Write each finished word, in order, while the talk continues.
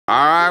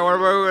right, we're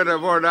moving to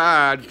Fort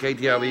Dodge.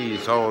 KTLB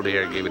sold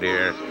here. Keep it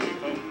here.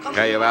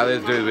 Tell you about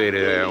this news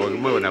video. We're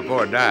moving to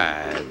Fort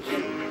Dodge.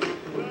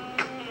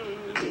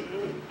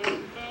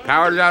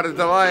 Power's out at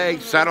the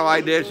lake.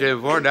 Satellite dish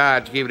in Fort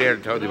Dodge. Keep it here.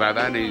 Told you about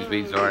that news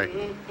feed story.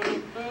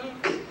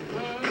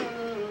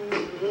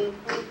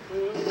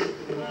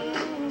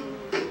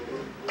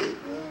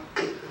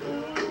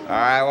 All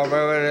right, we're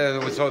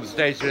moving. We sold the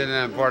station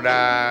in Fort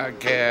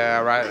Dodge,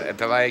 right at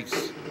the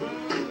lakes.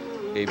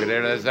 Keep it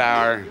here this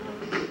hour.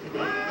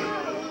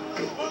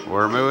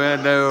 We're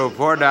moving to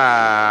Fort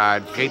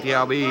Dodge,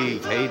 KTLB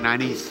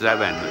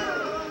K97.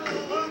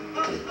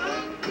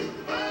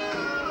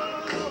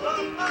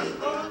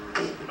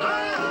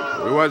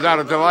 We was out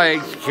at the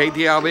lakes,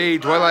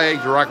 KTLB, Twin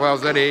Lakes, Rockwell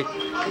City.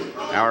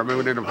 Now we're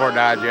moving into Fort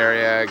Dodge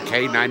area,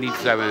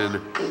 K97.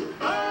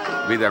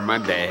 Be there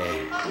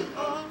Monday.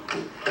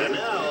 And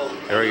now,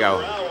 here we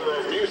go. Hour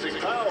of music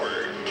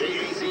power,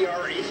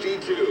 KACR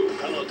HD2,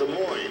 hello Des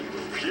Moines,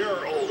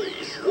 pure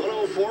oldies,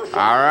 104.5.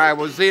 All right,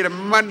 we'll see you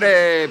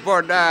Monday,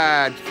 Fort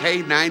Dodge,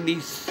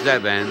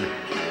 K97.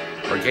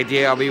 Where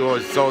KTLB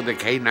was sold to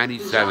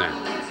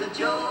K97.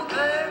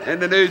 In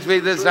the news feed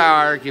this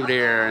hour, keep it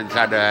here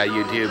inside the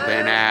YouTube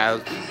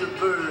penthouse.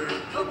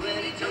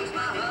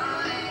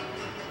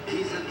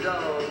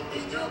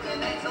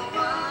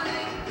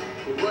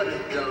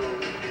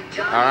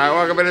 All right,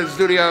 welcome into the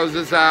studios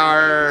this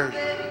hour.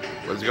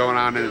 What's going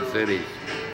on in the city?